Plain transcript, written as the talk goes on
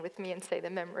with me and say the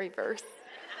memory verse.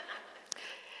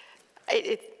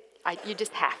 You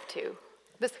just have to.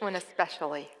 This one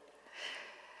especially.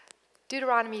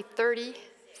 Deuteronomy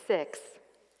 36.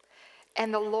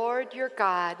 And the Lord your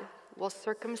God will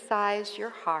circumcise your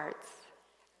hearts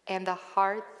and the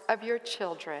heart of your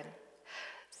children,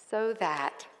 so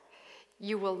that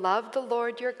you will love the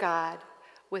Lord your God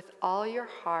with all your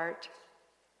heart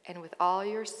and with all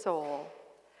your soul,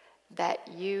 that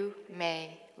you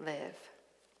may live.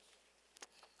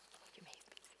 You may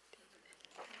be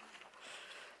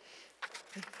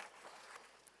seated.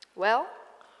 Well,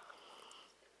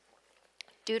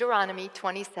 Deuteronomy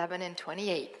 27 and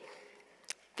 28,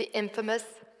 the infamous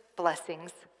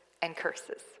blessings and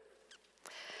curses.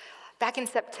 Back in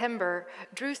September,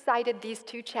 Drew cited these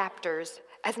two chapters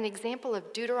as an example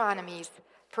of Deuteronomy's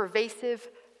pervasive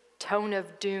tone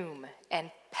of doom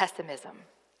and pessimism.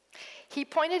 He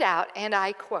pointed out, and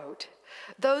I quote,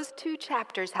 "Those two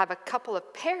chapters have a couple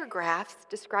of paragraphs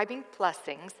describing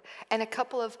blessings and a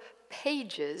couple of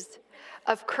pages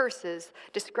of curses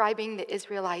describing the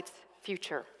Israelites'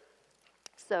 future."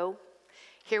 So,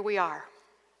 here we are.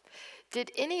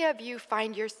 Did any of you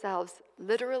find yourselves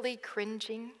literally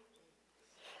cringing?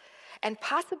 And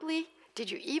possibly, did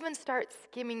you even start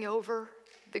skimming over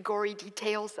the gory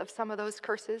details of some of those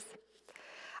curses?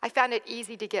 I found it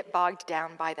easy to get bogged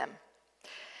down by them.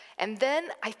 And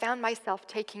then I found myself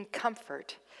taking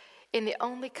comfort in the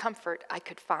only comfort I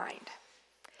could find.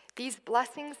 These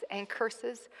blessings and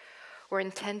curses were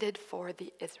intended for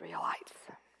the Israelites.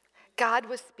 God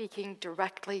was speaking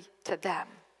directly to them.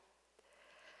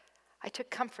 I took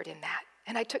comfort in that.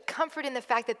 And I took comfort in the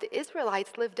fact that the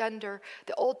Israelites lived under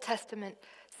the Old Testament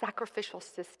sacrificial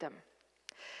system,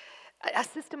 a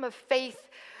system of faith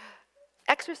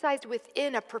exercised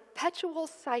within a perpetual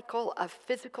cycle of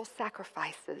physical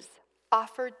sacrifices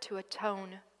offered to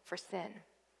atone for sin.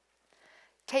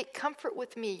 Take comfort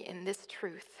with me in this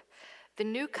truth. The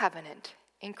new covenant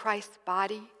in Christ's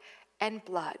body and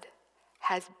blood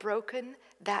has broken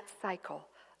that cycle,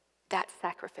 that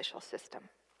sacrificial system.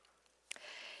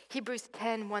 Hebrews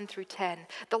 10, 1 through 10.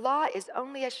 The law is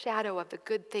only a shadow of the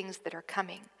good things that are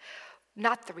coming,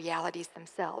 not the realities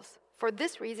themselves. For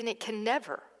this reason, it can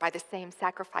never, by the same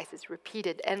sacrifices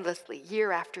repeated endlessly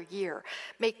year after year,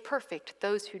 make perfect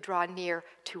those who draw near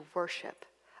to worship.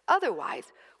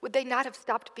 Otherwise, would they not have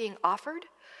stopped being offered?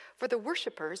 For the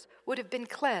worshipers would have been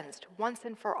cleansed once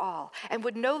and for all, and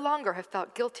would no longer have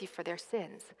felt guilty for their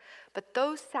sins. But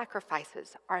those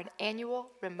sacrifices are an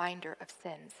annual reminder of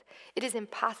sins. It is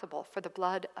impossible for the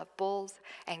blood of bulls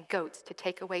and goats to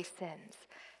take away sins.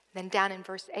 Then down in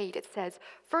verse 8 it says,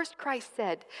 "First Christ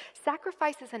said,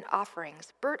 'Sacrifices and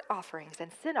offerings, burnt offerings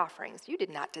and sin offerings you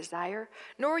did not desire,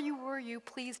 nor were you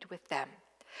pleased with them,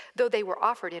 though they were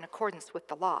offered in accordance with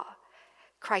the law.'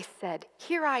 Christ said,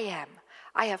 'Here I am.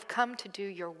 I have come to do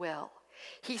your will.'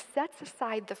 He sets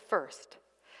aside the first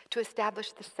to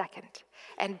establish the second.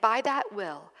 And by that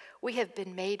will, we have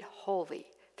been made holy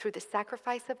through the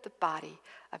sacrifice of the body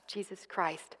of Jesus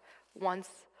Christ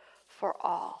once for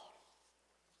all."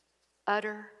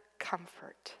 Utter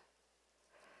comfort.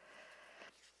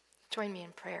 Join me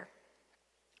in prayer.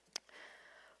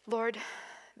 Lord,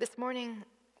 this morning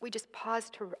we just pause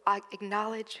to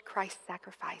acknowledge Christ's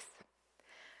sacrifice.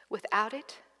 Without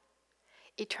it,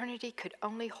 eternity could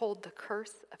only hold the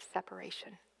curse of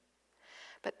separation.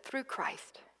 But through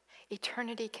Christ,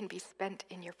 eternity can be spent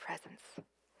in your presence.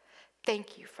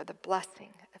 Thank you for the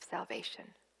blessing of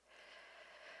salvation.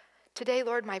 Today,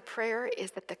 Lord, my prayer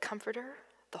is that the Comforter,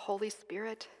 the Holy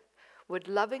Spirit, would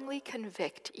lovingly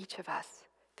convict each of us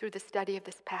through the study of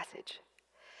this passage.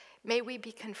 May we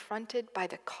be confronted by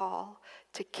the call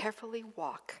to carefully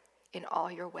walk in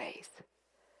all your ways.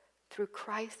 Through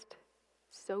Christ,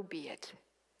 so be it.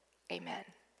 Amen.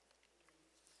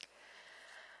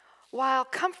 While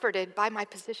comforted by my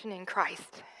position in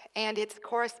Christ and its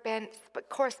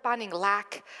corresponding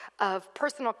lack of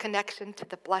personal connection to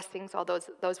the blessings, although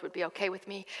those would be okay with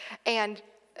me, and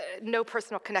no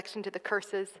personal connection to the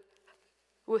curses,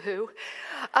 woohoo,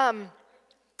 I'm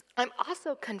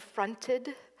also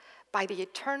confronted by the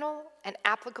eternal and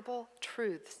applicable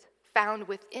truths found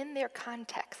within their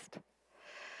context.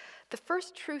 The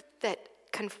first truth that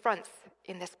confronts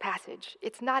in this passage,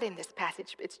 it's not in this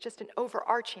passage, it's just an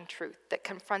overarching truth that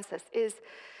confronts us, is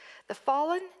the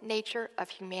fallen nature of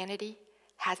humanity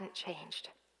hasn't changed.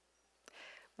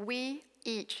 We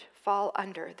each fall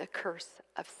under the curse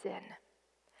of sin.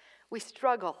 We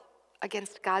struggle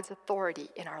against God's authority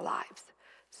in our lives.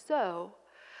 So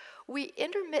we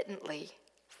intermittently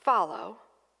follow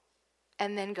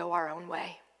and then go our own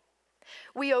way.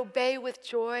 We obey with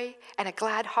joy and a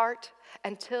glad heart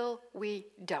until we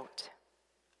don't.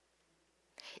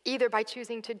 Either by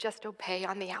choosing to just obey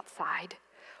on the outside,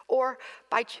 or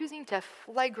by choosing to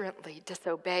flagrantly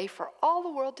disobey for all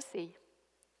the world to see.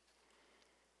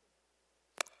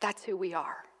 That's who we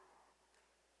are.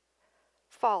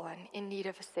 Fallen, in need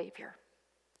of a Savior.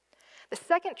 The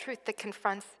second truth that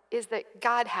confronts is that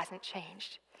God hasn't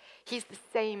changed. He's the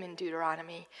same in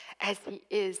Deuteronomy as he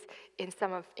is in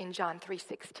John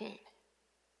 3:16.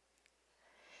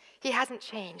 He hasn't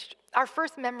changed. Our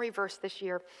first memory verse this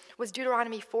year was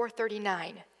Deuteronomy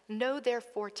 4:39. Know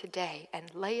therefore today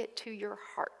and lay it to your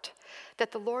heart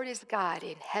that the Lord is God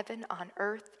in heaven on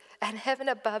earth, and heaven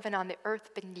above and on the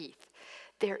earth beneath.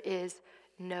 There is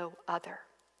no other.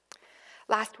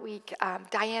 Last week,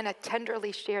 Diana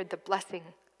tenderly shared the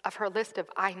blessing of her list of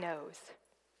I knows.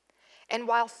 And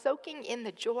while soaking in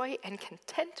the joy and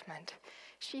contentment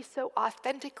she so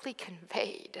authentically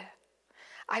conveyed,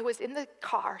 I was in the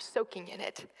car soaking in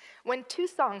it when two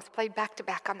songs played back to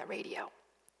back on the radio.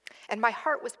 And my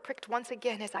heart was pricked once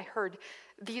again as I heard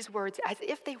these words as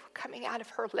if they were coming out of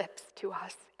her lips to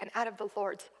us and out of the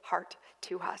Lord's heart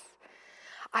to us.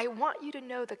 I want you to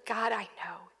know the God I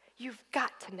know. You've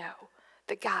got to know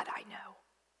the God I know.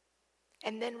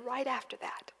 And then right after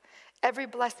that, every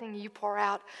blessing you pour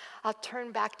out, I'll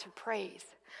turn back to praise.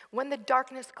 When the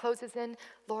darkness closes in,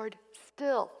 Lord,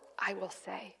 still I will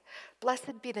say,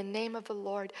 blessed be the name of the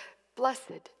Lord.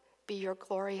 Blessed be your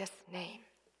glorious name.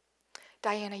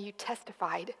 Diana, you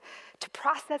testified to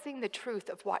processing the truth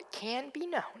of what can be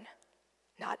known.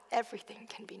 Not everything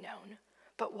can be known,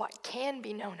 but what can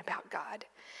be known about God.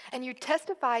 And you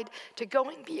testified to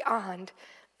going beyond,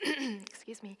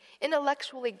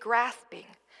 intellectually grasping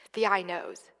the I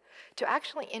knows, to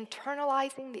actually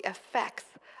internalizing the effects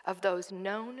of those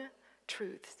known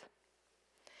truths.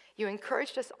 You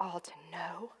encouraged us all to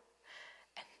know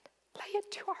and lay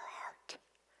it to our heart.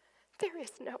 There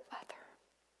is no other.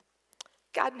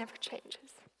 God never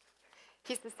changes.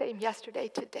 He's the same yesterday,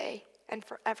 today, and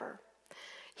forever.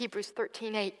 Hebrews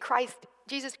 13:8,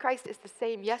 Jesus Christ is the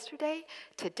same yesterday,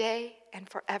 today, and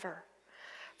forever.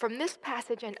 From this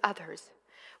passage and others,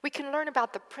 we can learn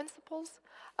about the principles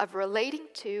of relating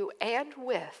to and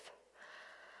with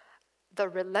the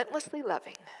relentlessly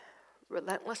loving,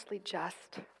 relentlessly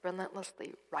just,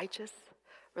 relentlessly righteous,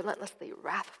 relentlessly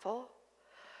wrathful,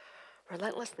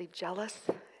 relentlessly jealous,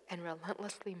 and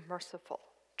relentlessly merciful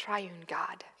triune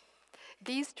God.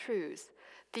 These truths,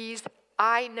 these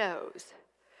I knows,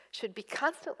 should be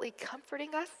constantly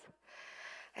comforting us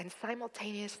and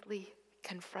simultaneously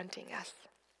confronting us.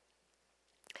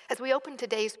 As we open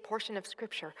today's portion of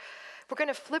Scripture, we're going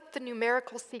to flip the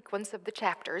numerical sequence of the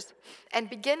chapters and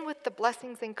begin with the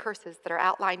blessings and curses that are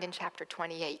outlined in chapter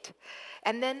 28.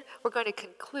 And then we're going to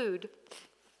conclude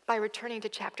by returning to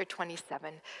chapter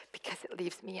 27 because it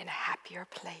leaves me in a happier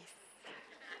place.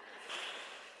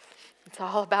 It's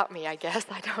all about me, I guess.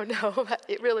 I don't know.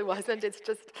 It really wasn't. It's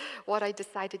just what I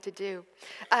decided to do.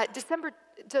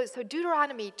 So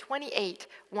Deuteronomy 28,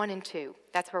 1 and 2.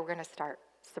 That's where we're going to start.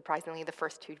 Surprisingly, the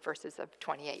first two verses of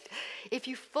 28. If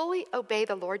you fully obey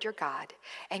the Lord your God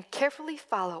and carefully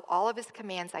follow all of his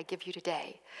commands I give you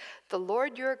today, the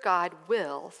Lord your God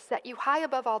will set you high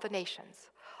above all the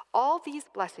nations. All these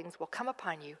blessings will come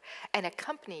upon you and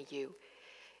accompany you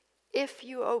if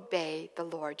you obey the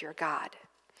Lord your God.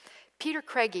 Peter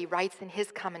Craigie writes in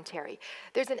his commentary,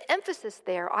 there's an emphasis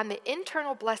there on the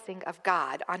internal blessing of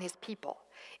God on his people,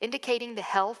 indicating the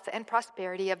health and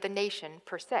prosperity of the nation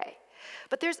per se.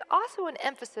 But there's also an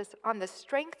emphasis on the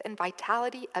strength and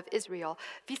vitality of Israel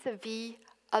vis-a-vis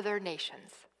other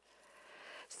nations.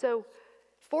 So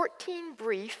 14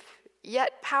 brief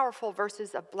yet powerful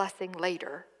verses of blessing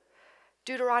later,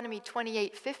 Deuteronomy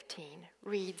 28:15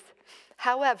 reads,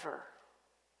 however,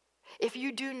 if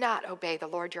you do not obey the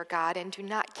Lord your God and do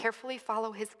not carefully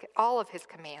follow all of his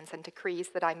commands and decrees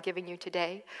that I'm giving you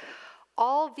today,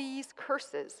 all these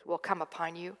curses will come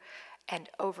upon you and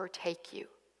overtake you.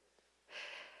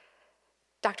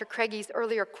 Dr. Craigie's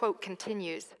earlier quote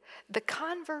continues, the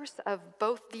converse of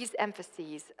both these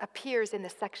emphases appears in the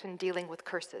section dealing with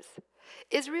curses.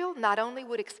 Israel not only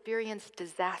would experience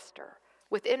disaster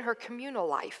within her communal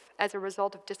life as a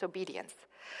result of disobedience,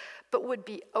 but would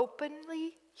be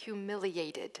openly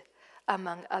humiliated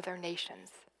among other nations.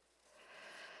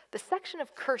 The section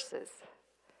of curses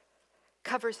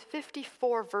covers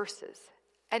 54 verses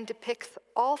and depicts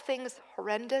all things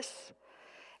horrendous,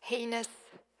 heinous,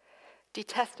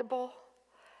 detestable,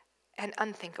 and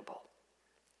unthinkable.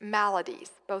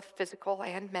 Maladies, both physical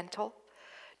and mental,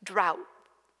 drought,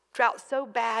 Drought so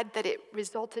bad that it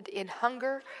resulted in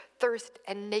hunger, thirst,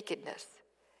 and nakedness,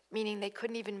 meaning they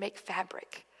couldn't even make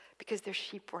fabric because their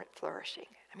sheep weren't flourishing.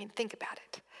 I mean, think about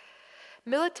it.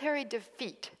 Military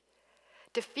defeat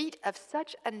of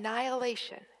such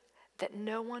annihilation that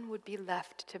no one would be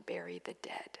left to bury the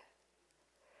dead.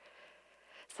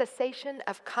 Cessation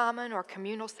of common or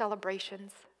communal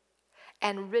celebrations,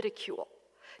 and ridicule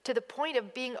to the point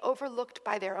of being overlooked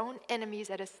by their own enemies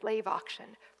at a slave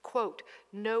auction. Quote,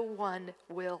 "No one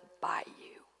will buy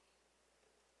you."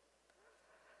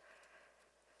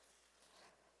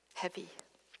 Heavy.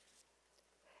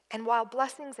 And while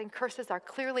blessings and curses are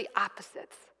clearly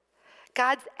opposites,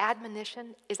 God's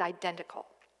admonition is identical.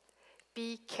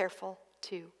 Be careful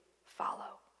to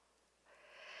follow.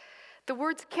 The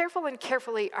words careful and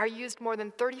carefully are used more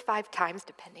than 35 times,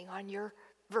 depending on your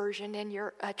version and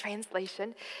your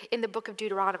translation, in the book of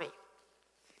Deuteronomy.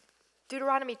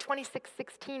 Deuteronomy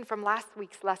 26:16 from last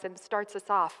week's lesson starts us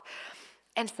off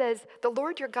and says, "The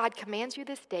Lord your God commands you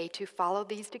this day to follow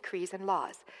these decrees and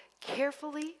laws.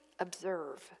 Carefully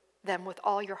observe them with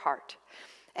all your heart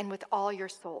and with all your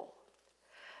soul."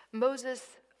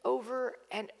 Moses over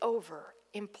and over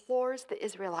implores the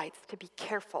Israelites to be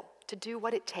careful, to do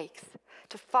what it takes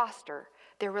to foster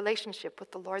their relationship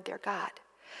with the Lord their God,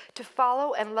 to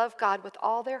follow and love God with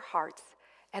all their hearts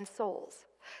and souls.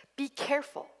 Be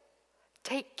careful,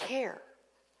 take care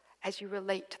as you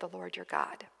relate to the Lord your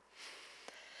God.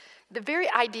 The very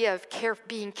idea of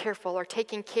being careful or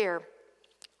taking care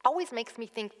always makes me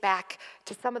think back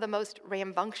to some of the most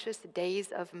rambunctious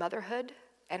days of motherhood.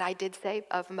 And I did say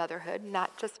of motherhood,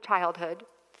 not just childhood,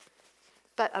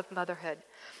 but of motherhood.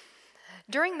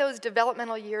 During those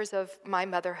developmental years of my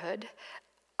motherhood,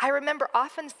 I remember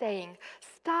often saying,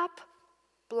 "Stop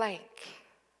blank,"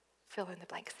 fill in the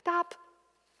blank, "stop."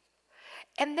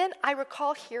 And then I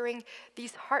recall hearing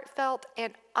these heartfelt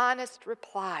and honest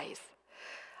replies.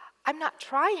 "I'm not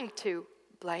trying to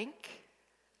blank."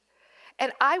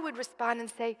 And I would respond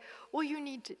and say, "Well, you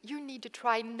need to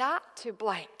try not to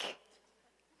blank."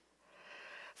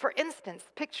 For instance,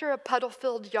 picture a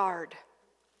puddle-filled yard,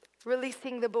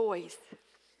 releasing the boys,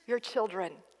 your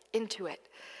children, into it.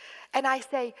 And I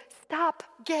say, "Stop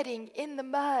getting in the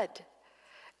mud."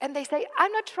 And they say,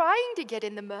 "I'm not trying to get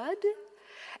in the mud."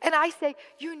 And I say,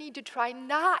 "You need to try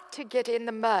not to get in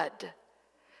the mud."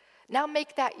 Now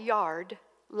make that yard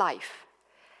life,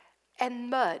 and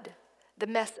mud the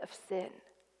mess of sin.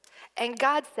 And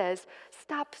God says,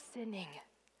 "Stop sinning."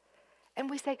 And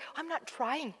we say, "I'm not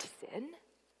trying to sin."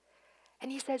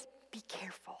 And he says, "Be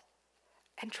careful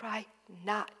and try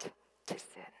not to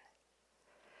sin."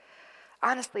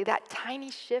 Honestly, that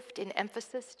tiny shift in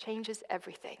emphasis changes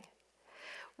everything.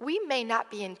 We may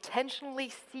not be intentionally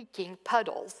seeking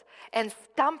puddles and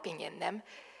stomping in them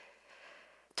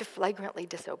to flagrantly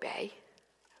disobey,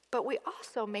 but we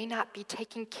also may not be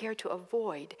taking care to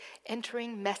avoid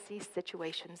entering messy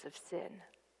situations of sin.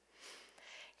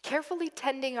 Carefully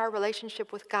tending our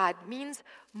relationship with God means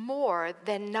more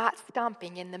than not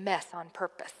stomping in the mess on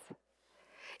purpose.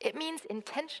 It means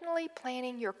intentionally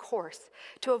planning your course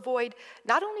to avoid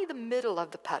not only the middle of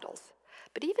the puddles,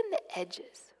 but even the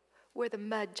edges where the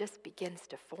mud just begins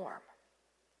to form.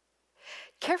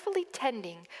 Carefully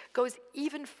tending goes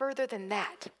even further than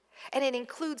that, and it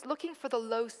includes looking for the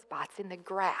low spots in the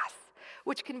grass,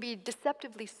 which can be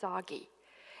deceptively soggy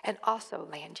and also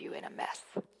land you in a mess.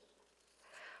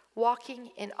 Walking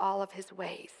in all of his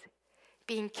ways,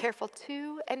 being careful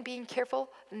to and being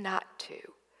careful not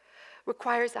to,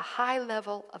 requires a high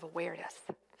level of awareness.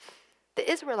 The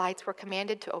Israelites were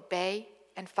commanded to obey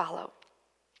and follow.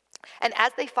 And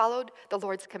as they followed the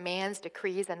Lord's commands,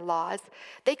 decrees, and laws,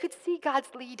 they could see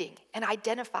God's leading and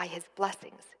identify his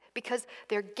blessings because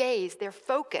their gaze, their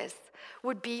focus,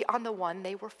 would be on the one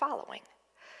they were following.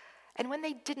 And when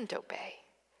they didn't obey,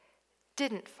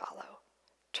 didn't follow,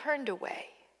 turned away,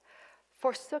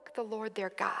 forsook the Lord their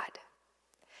God,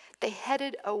 they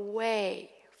headed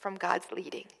away from God's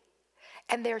leading.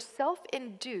 And their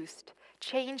self-induced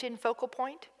change in focal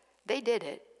point, they did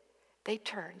it. They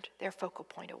turned their focal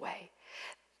point away.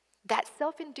 That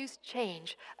self-induced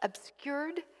change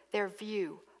obscured their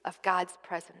view of God's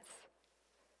presence.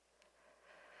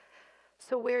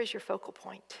 So where is your focal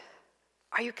point?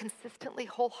 Are you consistently,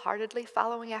 wholeheartedly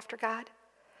following after God?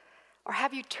 Or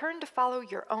have you turned to follow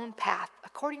your own path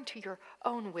according to your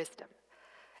own wisdom,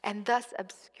 and thus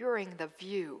obscuring the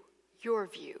view, your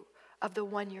view, of the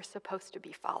one you're supposed to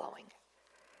be following?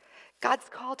 God's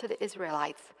call to the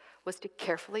Israelites was to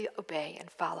carefully obey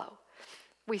and follow.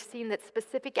 We've seen that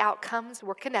specific outcomes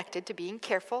were connected to being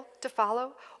careful to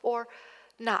follow or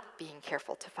not being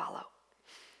careful to follow.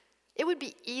 It would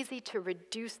be easy to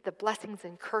reduce the blessings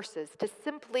and curses to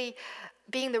simply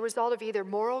being the result of either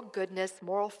moral goodness,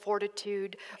 moral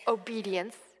fortitude,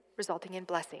 obedience, resulting in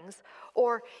blessings,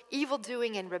 or evil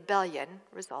doing and rebellion,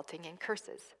 resulting in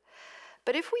curses.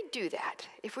 But if we do that,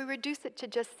 if we reduce it to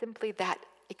just simply that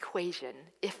equation,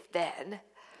 if then,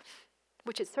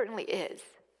 which it certainly is,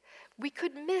 we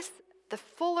could miss the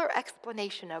fuller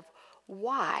explanation of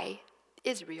why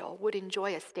Israel would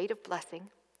enjoy a state of blessing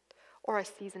or a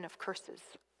season of curses.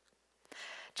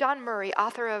 John Murray,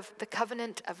 author of The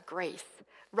Covenant of Grace,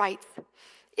 writes,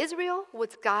 Israel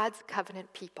was God's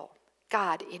covenant people.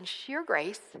 God, in sheer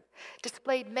grace,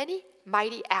 displayed many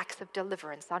mighty acts of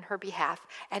deliverance on her behalf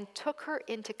and took her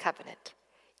into covenant.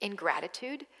 In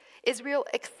gratitude, Israel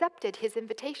accepted his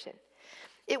invitation.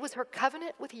 It was her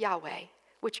covenant with Yahweh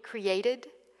which created,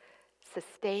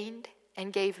 sustained,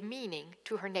 and gave meaning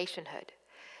to her nationhood.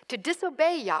 To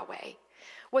disobey Yahweh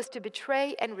was to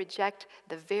betray and reject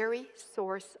the very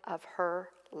source of her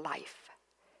life.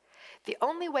 The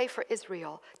only way for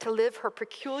Israel to live her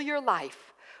peculiar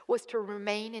life was to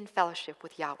remain in fellowship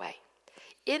with Yahweh.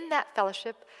 In that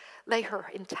fellowship lay her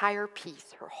entire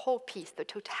peace, her whole peace, the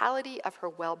totality of her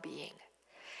well-being.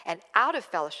 And out of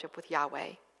fellowship with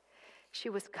Yahweh, she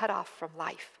was cut off from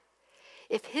life.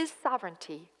 If his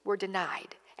sovereignty were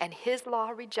denied and his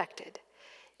law rejected,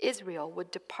 Israel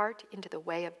would depart into the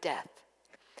way of death.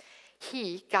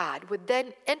 He, God, would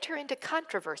then enter into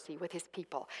controversy with his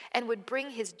people and would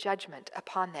bring his judgment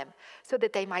upon them so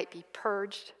that they might be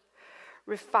purged,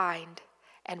 refined,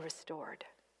 and restored.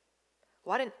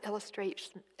 What an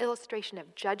illustration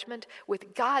of judgment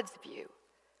with God's view,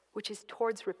 which is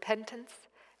towards repentance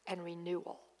and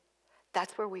renewal.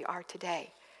 That's where we are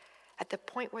today, at the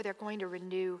point where they're going to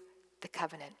renew the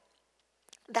covenant.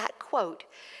 That quote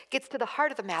gets to the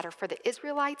heart of the matter for the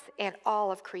Israelites and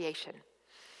all of creation.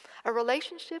 A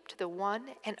relationship to the one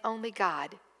and only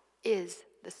God is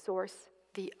the source,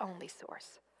 the only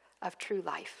source of true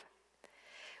life.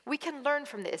 We can learn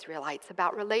from the Israelites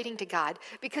about relating to God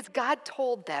because God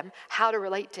told them how to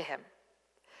relate to him.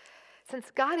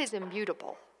 Since God is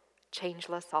immutable,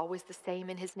 changeless, always the same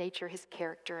in his nature, his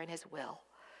character, and his will,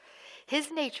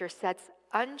 his nature sets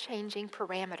unchanging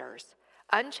parameters,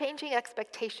 unchanging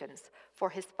expectations for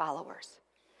his followers.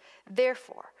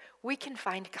 Therefore, we can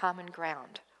find common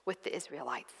ground with the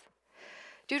Israelites.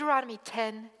 Deuteronomy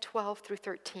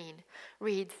 10:12-13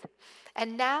 reads,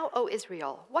 And now, O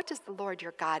Israel, what does the Lord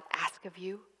your God ask of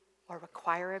you or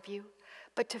require of you,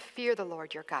 but to fear the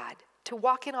Lord your God, to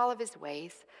walk in all of his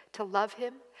ways, to love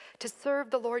him, to serve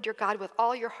the Lord your God with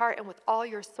all your heart and with all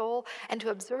your soul, and to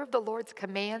observe the Lord's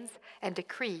commands and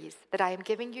decrees that I am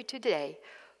giving you today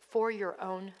for your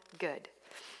own good.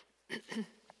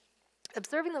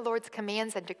 Observing the Lord's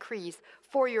commands and decrees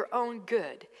for your own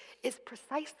good is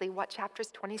precisely what chapters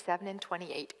 27 and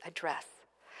 28 address.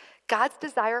 God's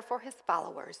desire for his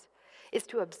followers is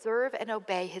to observe and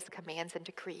obey his commands and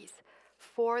decrees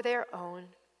for their own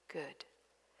good.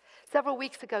 Several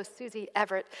weeks ago, Susie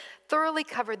Everett thoroughly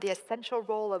covered the essential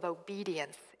role of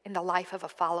obedience in the life of a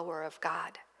follower of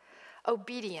God.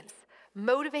 Obedience,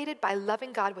 motivated by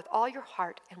loving God with all your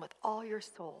heart and with all your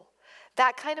soul.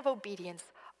 That kind of obedience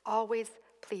always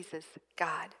pleases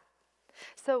God.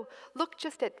 So look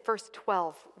just at verse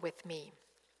 12 with me.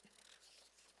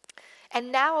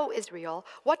 And now, O Israel,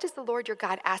 what does the Lord your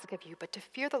God ask of you but to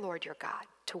fear the Lord your God,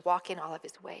 to walk in all of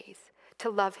his ways, to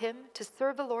love him, to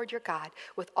serve the Lord your God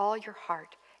with all your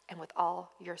heart and with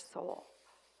all your soul?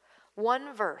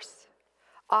 One verse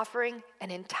offering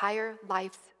an entire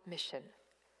life's mission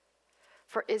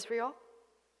for Israel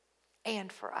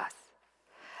and for us.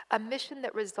 A mission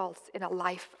that results in a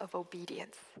life of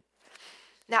obedience.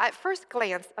 Now, at first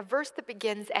glance, a verse that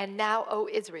begins, and now, O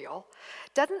Israel,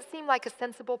 doesn't seem like a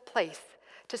sensible place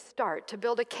to start to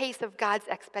build a case of God's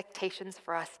expectations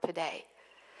for us today.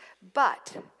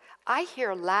 But I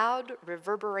hear loud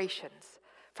reverberations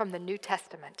from the New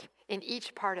Testament in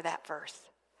each part of that verse.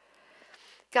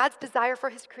 God's desire for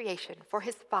his creation, for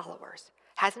his followers,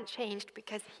 hasn't changed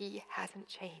because he hasn't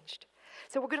changed.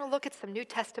 So we're going to look at some New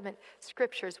Testament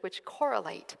scriptures which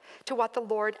correlate to what the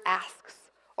Lord asks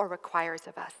or requires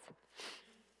of us.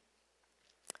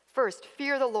 First,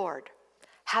 fear the Lord.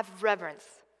 Have reverence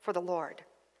for the Lord.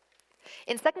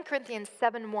 In 2 Corinthians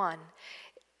 7:1,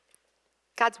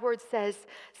 God's word says,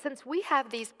 Since we have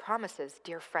these promises,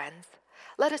 dear friends,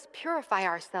 let us purify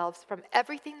ourselves from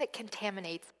everything that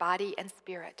contaminates body and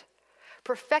spirit,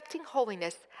 perfecting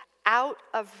holiness out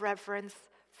of reverence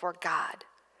for God.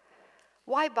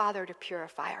 Why bother to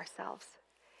purify ourselves?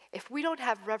 If we don't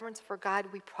have reverence for God,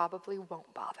 we probably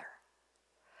won't bother.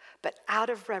 but out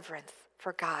of reverence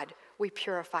for God, we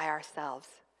purify ourselves.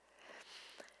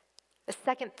 The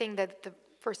second thing that the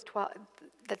verse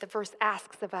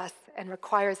asks of us and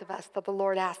requires of us, that the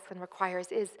Lord asks and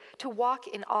requires, is to walk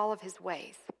in all of his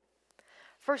ways.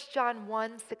 1 John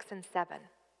 1, 6 and 7.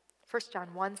 1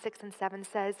 John 1, 6 and 7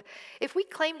 says, if we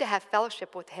claim to have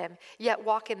fellowship with him, yet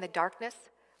walk in the darkness,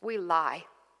 we lie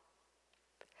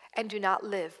and do not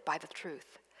live by the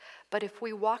truth. But if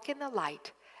we walk in the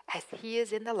light, as he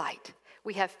is in the light,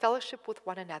 we have fellowship with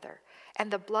one another, and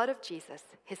the blood of Jesus,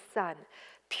 his Son,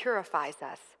 purifies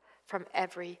us from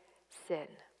every sin.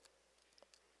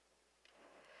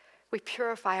 We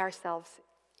purify ourselves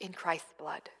in Christ's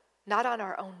blood, not on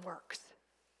our own works.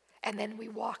 And then we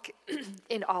walk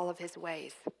in all of his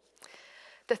ways.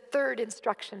 The third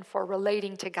instruction for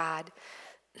relating to God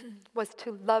was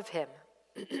to love him.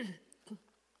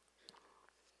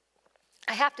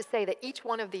 I have to say that each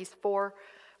one of these 4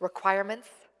 requirements,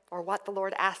 or what the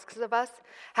Lord asks of us,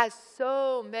 has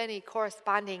so many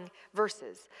corresponding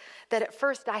verses that at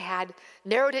first I had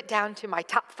narrowed it down to my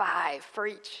top 5 for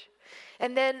each.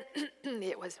 And then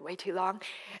it was way too long.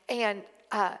 And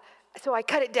so I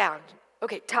cut it down.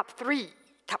 Okay, top three.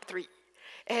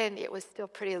 And it was still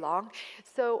pretty long.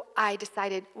 So I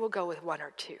decided we'll go with 1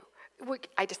 or 2.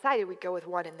 I decided we'd go with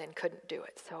 1 and then couldn't do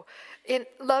it. So in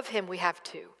love him, we have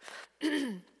 2.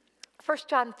 1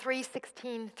 John 3,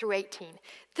 16 through 18.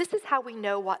 This is how we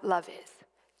know what love is.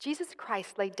 Jesus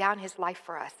Christ laid down his life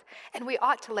for us, and we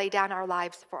ought to lay down our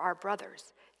lives for our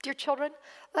brothers. Dear children,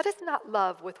 let us not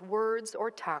love with words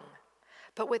or tongue,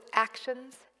 but with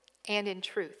actions and in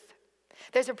truth.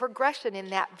 There's a progression in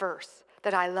that verse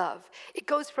that I love. It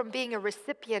goes from being a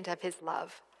recipient of his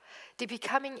love to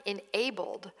becoming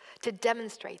enabled to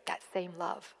demonstrate that same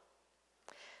love.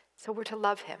 So we're to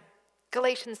love him.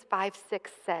 Galatians 5:6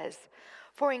 says,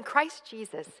 for in Christ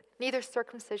Jesus, neither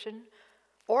circumcision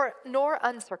nor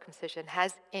uncircumcision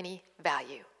has any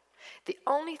value. The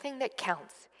only thing that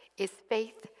counts is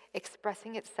faith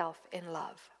expressing itself in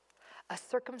love. A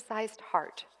circumcised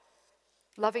heart,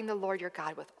 loving the Lord your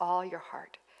God with all your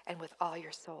heart and with all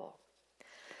your soul.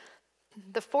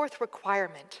 The 4th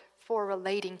requirement for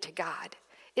relating to God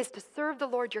is to serve the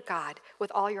Lord your God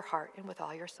with all your heart and with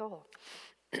all your soul.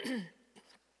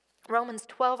 Romans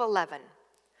 12:11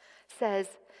 says,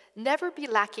 never be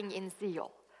lacking in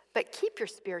zeal, but keep your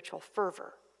spiritual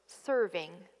fervor,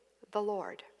 serving the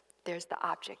Lord. There's the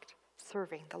object,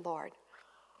 serving the Lord.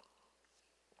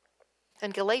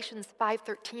 And Galatians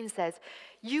 5:13 says,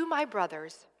 you, my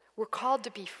brothers, were called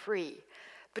to be free,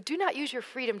 but do not use your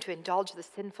freedom to indulge the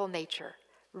sinful nature.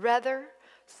 Rather,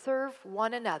 serve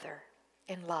one another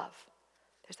in love.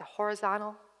 There's a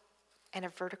horizontal and a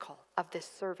vertical of this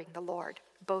serving the Lord.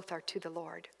 Both are to the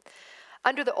Lord.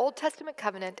 Under the Old Testament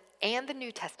covenant and the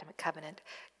New Testament covenant,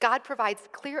 God provides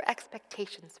clear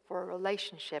expectations for a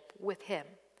relationship with him.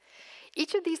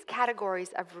 Each of these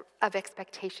categories of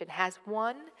expectation has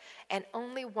one and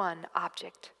only one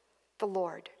object, the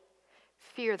Lord.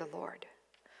 Fear the Lord.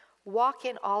 Walk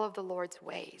in all of the Lord's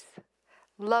ways.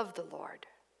 Love the Lord.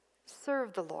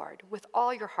 Serve the Lord with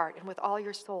all your heart and with all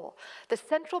your soul. The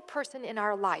central person in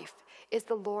our life is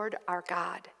the Lord our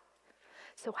God.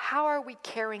 So how are we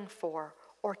caring for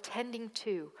or tending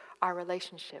to our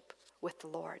relationship with the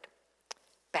Lord?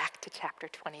 Back to chapter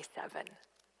 27.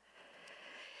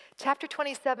 Chapter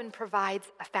 27 provides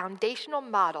a foundational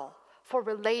model for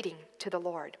relating to the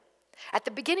Lord. At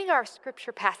the beginning of our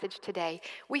scripture passage today,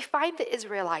 we find the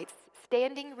Israelites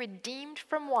standing redeemed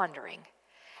from wandering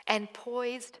and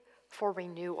poised for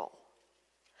renewal.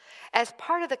 As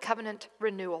part of the covenant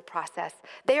renewal process,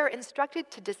 they are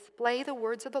instructed to display the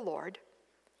words of the Lord,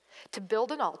 to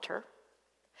build an altar,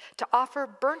 to offer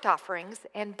burnt offerings,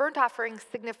 and burnt offerings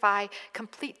signify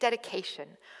complete dedication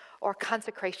or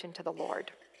consecration to the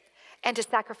Lord, and to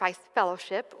sacrifice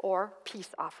fellowship or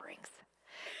peace offerings,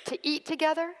 to eat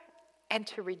together and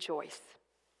to rejoice.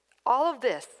 All of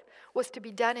this was to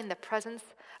be done in the presence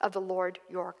of the Lord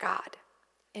your God.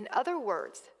 In other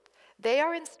words, they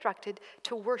are instructed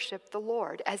to worship the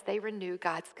Lord as they renew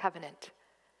God's covenant.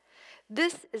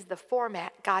 This is the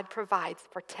format God provides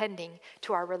for tending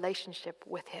to our relationship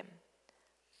with him,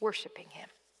 worshiping him.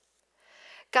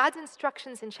 God's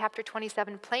instructions in chapter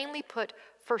 27 plainly put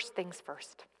first things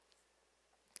first.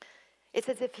 It's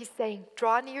as if he's saying,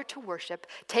 draw near to worship,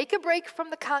 take a break from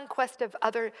the conquest of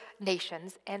other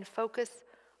nations, and focus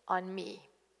on me,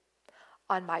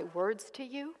 on my words to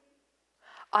you,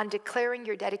 on declaring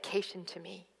your dedication to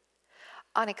me,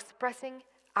 on expressing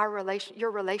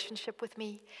your relationship with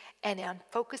me, and on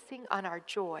focusing on our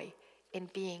joy in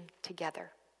being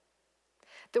together.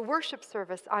 The worship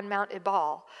service on Mount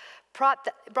Ebal brought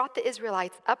the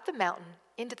Israelites up the mountain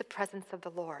into the presence of the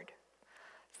Lord.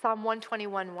 Psalm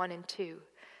 121, 1 and 2.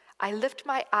 I lift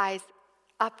my eyes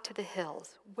up to the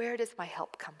hills. Where does my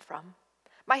help come from?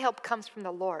 My help comes from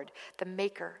the Lord, the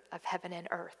maker of heaven and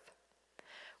earth.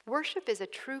 Worship is a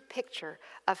true picture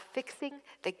of fixing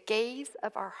the gaze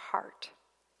of our heart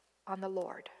on the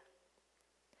Lord.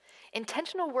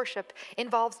 Intentional worship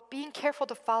involves being careful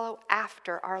to follow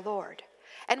after our Lord.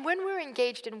 And when we're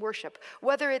engaged in worship,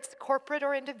 whether it's corporate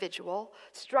or individual,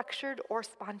 structured or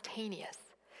spontaneous,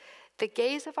 the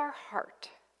gaze of our heart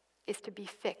is to be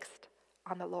fixed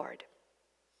on the Lord.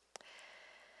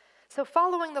 So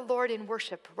following the Lord in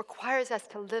worship requires us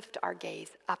to lift our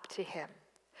gaze up to him.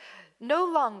 No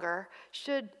longer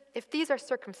should, if these are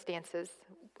circumstances,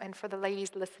 and for the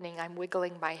ladies listening, I'm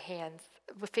wiggling my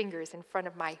fingers in front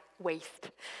of my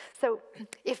waist. So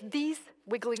if these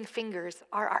wiggling fingers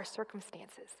are our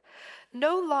circumstances,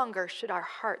 no longer should our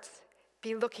hearts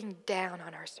be looking down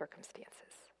on our circumstances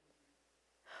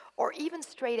or even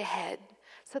straight ahead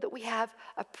so that we have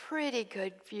a pretty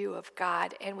good view of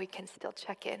God and we can still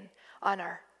check in on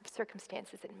our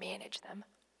circumstances and manage them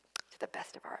to the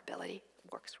best of our ability.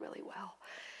 It works really well.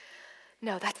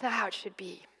 No, that's not how it should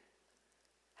be.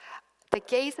 The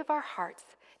gaze of our hearts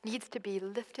needs to be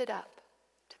lifted up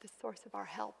to the source of our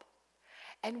help.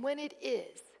 And when it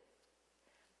is,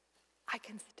 I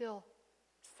can still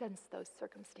sense those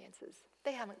circumstances.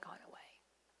 They haven't gone away.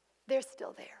 They're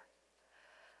still there.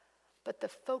 But the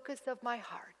focus of my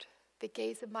heart, the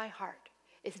gaze of my heart,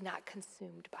 is not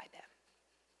consumed by them.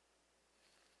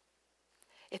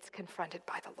 It's confronted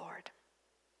by the Lord.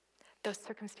 Those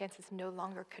circumstances no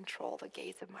longer control the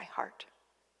gaze of my heart.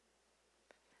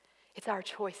 It's our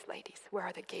choice, ladies,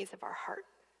 where the gaze of our heart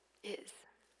is.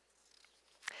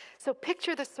 So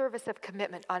picture the service of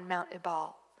commitment on Mount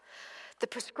Ebal. The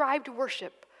prescribed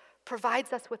worship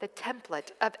provides us with a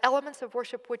template of elements of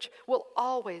worship which will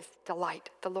always delight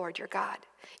the Lord your God,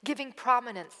 giving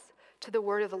prominence to the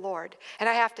word of the Lord. And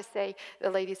I have to say, the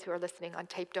ladies who are listening on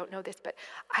tape don't know this, but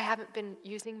I haven't been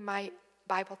using my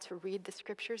Bible to read the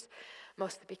scriptures,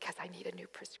 mostly because I need a new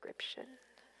prescription.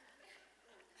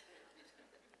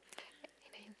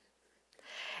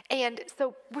 And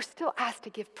so we're still asked to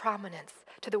give prominence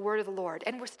to the word of the Lord,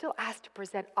 and we're still asked to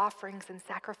present offerings and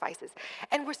sacrifices,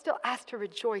 and we're still asked to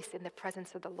rejoice in the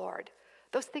presence of the Lord.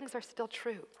 Those things are still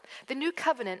true. The new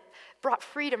covenant brought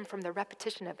freedom from the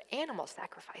repetition of animal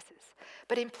sacrifices,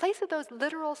 but in place of those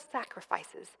literal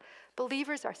sacrifices,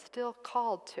 believers are still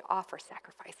called to offer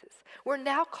sacrifices. We're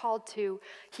now called to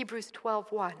Hebrews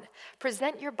 12:1,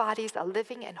 present your bodies a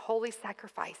living and holy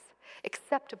sacrifice,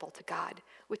 acceptable to God,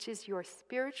 which is your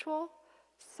spiritual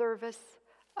service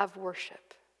of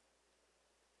worship.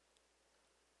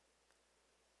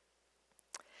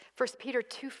 1 Peter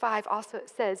 2:5 also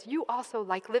says, you also,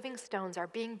 like living stones, are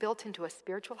being built into a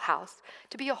spiritual house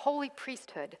to be a holy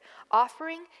priesthood,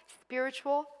 offering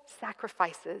spiritual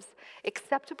sacrifices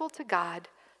acceptable to God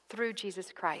through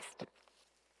Jesus Christ.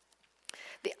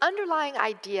 The underlying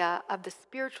idea of the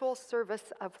spiritual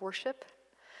service of worship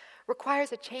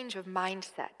requires a change of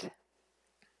mindset.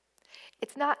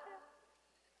 It's not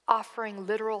offering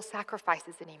literal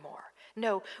sacrifices anymore.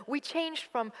 No, we changed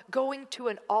from going to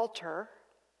an altar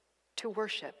to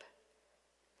worship.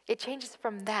 It changes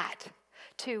from that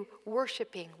to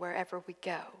worshiping wherever we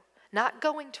go. Not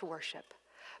going to worship,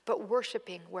 but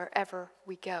worshiping wherever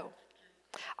we go.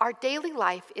 Our daily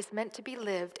life is meant to be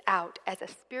lived out as a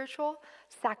spiritual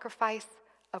sacrifice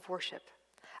of worship,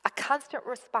 a constant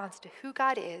response to who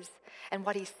God is and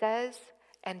what he says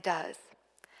and does.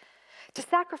 To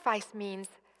sacrifice means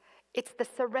it's the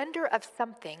surrender of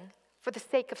something for the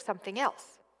sake of something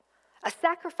else. A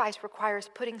sacrifice requires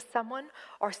putting someone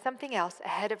or something else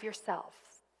ahead of yourself,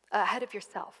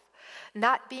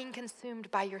 not being consumed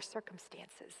by your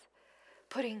circumstances,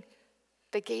 putting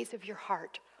the gaze of your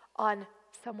heart on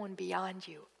someone beyond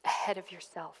you, ahead of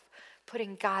yourself,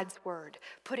 putting God's word,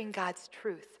 putting God's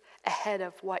truth ahead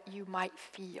of what you might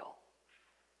feel.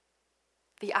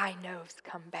 The I knows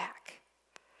come back.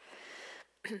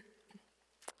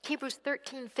 Hebrews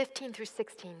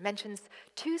 13:15-16 mentions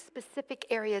two specific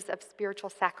areas of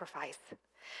spiritual sacrifice.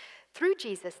 Through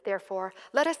Jesus, therefore,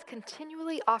 let us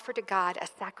continually offer to God a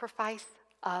sacrifice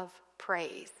of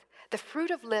praise, the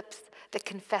fruit of lips that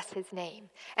confess his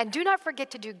name. And do not forget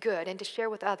to do good and to share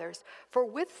with others, for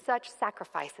with such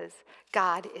sacrifices,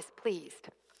 God is pleased.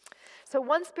 So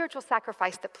one spiritual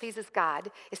sacrifice that pleases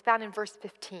God is found in verse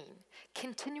 15.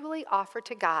 Continually offer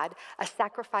to God a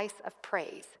sacrifice of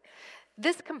praise.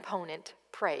 This component,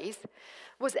 praise,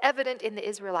 was evident in the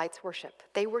Israelites' worship.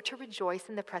 They were to rejoice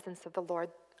in the presence of the Lord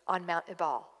on Mount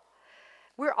Ebal.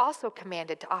 We're also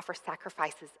commanded to offer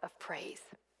sacrifices of praise.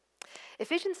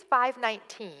 Ephesians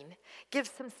 5:19 gives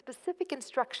some specific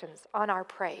instructions on our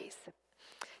praise.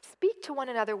 Speak to one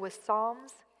another with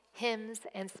psalms, hymns,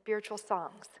 and spiritual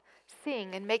songs.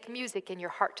 Sing and make music in your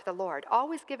heart to the Lord,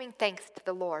 always giving thanks to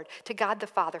the Lord, to God the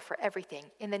Father for everything,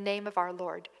 in the name of our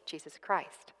Lord Jesus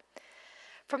Christ.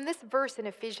 From this verse in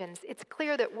Ephesians, it's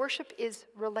clear that worship is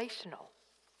relational.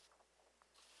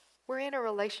 We're in a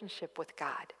relationship with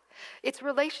God. It's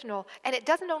relational, and it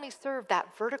doesn't only serve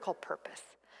that vertical purpose,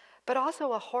 but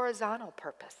also a horizontal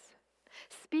purpose.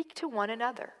 Speak to one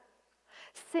another.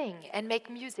 Sing and make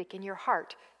music in your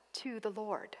heart to the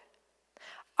Lord.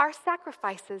 Our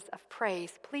sacrifices of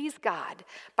praise please God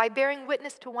by bearing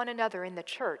witness to one another in the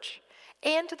church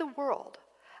and to the world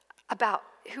about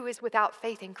who is without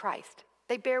faith in Christ.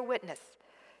 They bear witness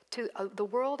to the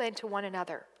world and to one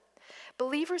another.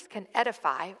 Believers can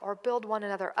edify or build one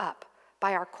another up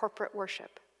by our corporate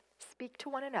worship. Speak to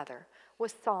one another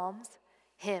with psalms,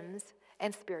 hymns,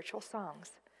 and spiritual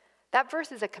songs. That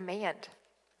verse is a command,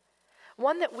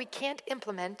 one that we can't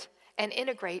implement and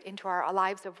integrate into our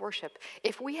lives of worship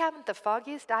if we haven't the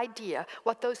foggiest idea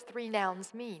what those three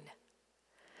nouns mean.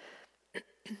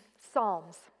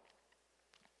 Psalms.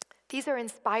 These are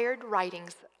inspired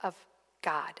writings of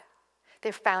God.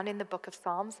 They're found in the book of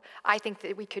Psalms. I think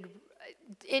that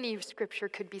any scripture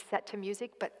could be set to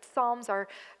music, but Psalms are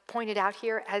pointed out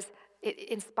here as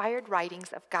inspired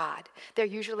writings of God. They're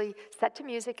usually set to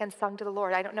music and sung to the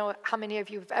Lord. I don't know how many of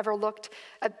you have ever looked.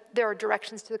 There are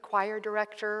directions to the choir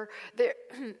director. There,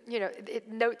 it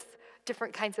notes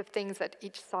different kinds of things at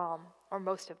each psalm, or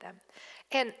most of them.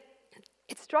 And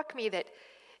it struck me that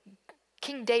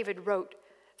King David wrote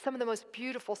some of the most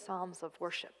beautiful psalms of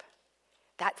worship.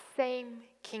 That same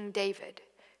King David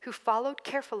who followed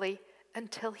carefully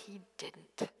until he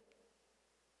didn't.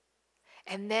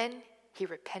 And then he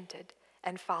repented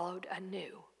and followed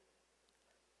anew.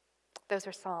 Those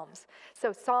are psalms.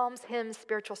 So psalms, hymns,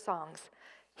 spiritual songs.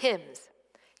 Hymns.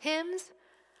 Hymns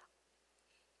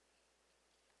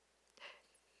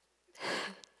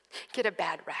get a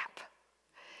bad rap.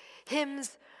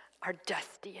 Hymns are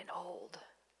dusty and old.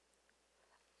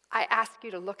 I ask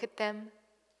you to look at them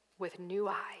with new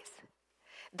eyes.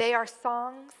 They are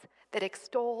songs that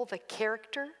extol the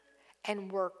character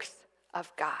and works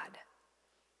of God.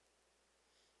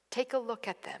 Take a look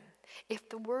at them. If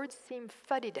the words seem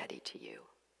fuddy-duddy to you,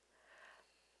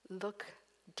 look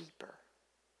deeper.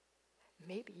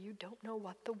 Maybe you don't know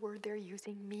what the word they're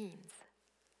using means.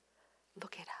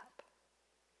 Look it up.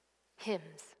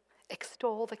 Hymns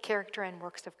extol the character and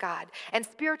works of God. And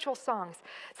spiritual songs,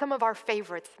 some of our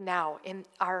favorites now in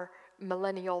our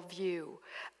millennial view,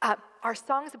 are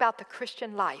songs about the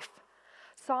Christian life,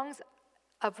 songs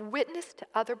of witness to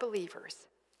other believers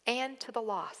and to the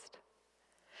lost,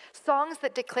 songs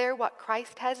that declare what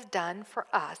Christ has done for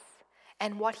us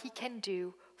and what he can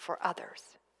do for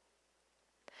others.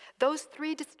 Those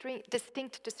three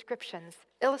distinct descriptions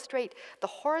illustrate the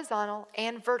horizontal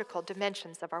and vertical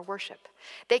dimensions of our worship.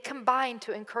 They combine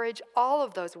to encourage all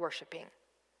of those worshiping,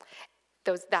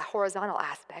 that horizontal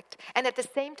aspect, and at the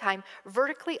same time,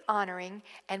 vertically honoring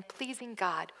and pleasing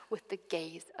God with the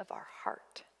gaze of our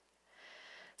heart.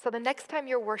 So the next time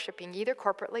you're worshiping, either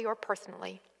corporately or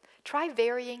personally, try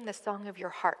varying the song of your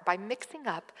heart by mixing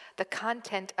up the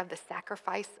content of the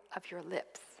sacrifice of your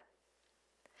lips.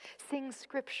 Sing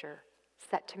scripture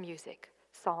set to music,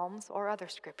 psalms or other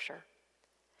scripture.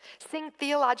 Sing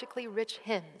theologically rich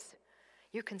hymns.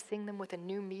 You can sing them with a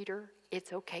new meter.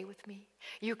 It's okay with me.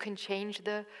 You can change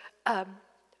the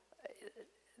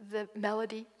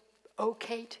melody.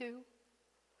 Okay too.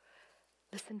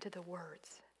 Listen to the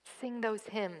words. Sing those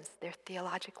hymns. They're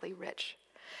theologically rich.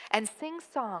 And sing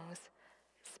songs,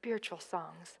 spiritual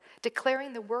songs,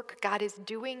 declaring the work God is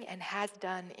doing and has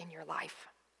done in your life.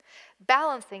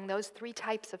 Balancing those three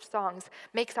types of songs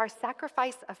makes our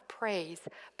sacrifice of praise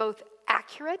both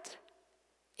accurate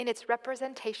in its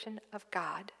representation of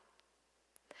God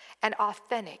and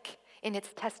authentic in its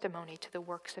testimony to the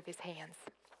works of his hands.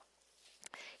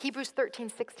 Hebrews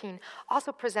 13:16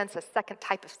 also presents a second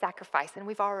type of sacrifice, and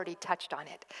we've already touched on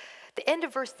it. The end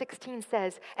of verse 16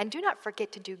 says, "And do not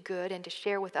forget to do good and to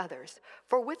share with others,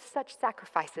 for with such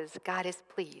sacrifices God is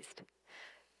pleased."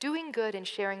 Doing good and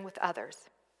sharing with others,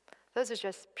 those are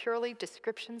just purely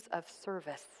descriptions of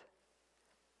service.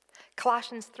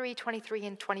 Colossians 3:23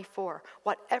 and 24,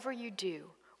 "Whatever you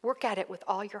do, work at it with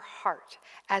all your heart,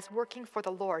 as working for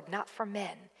the Lord, not for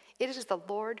men. It is the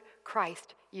Lord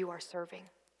Christ you are serving."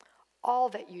 All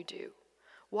that you do,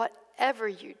 whatever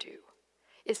you do,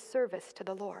 is service to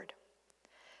the Lord.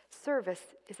 Service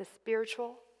is a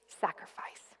spiritual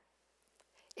sacrifice.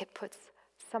 It puts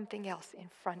something else in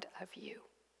front of you.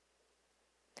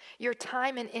 Your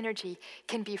time and energy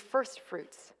can be first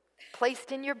fruits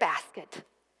placed in your basket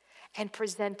and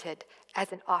presented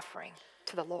as an offering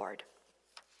to the Lord.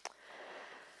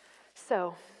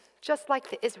 So, just like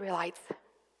the Israelites,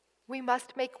 we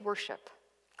must make worship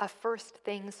a first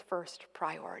things first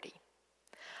priority.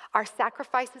 Our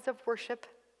sacrifices of worship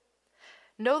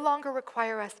no longer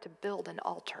require us to build an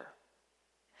altar.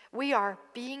 We are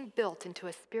being built into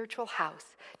a spiritual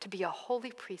house to be a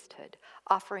holy priesthood,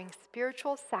 offering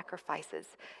spiritual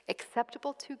sacrifices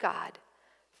acceptable to God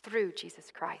through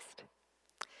Jesus Christ.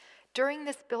 During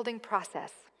this building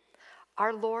process,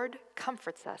 our Lord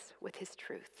comforts us with his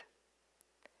truth,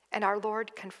 and our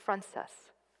Lord confronts us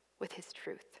with his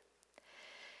truth.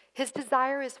 His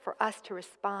desire is for us to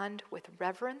respond with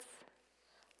reverence,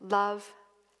 love,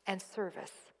 and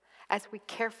service as we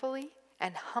carefully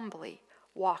and humbly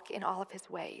walk in all of his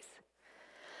ways.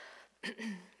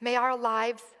 May our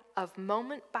lives of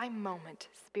moment-by-moment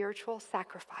spiritual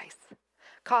sacrifice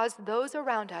cause those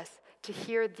around us to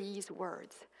hear these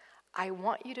words. I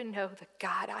want you to know the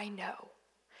God I know.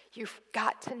 You've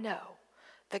got to know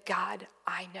the God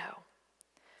I know.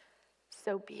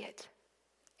 So be it.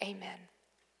 Amen.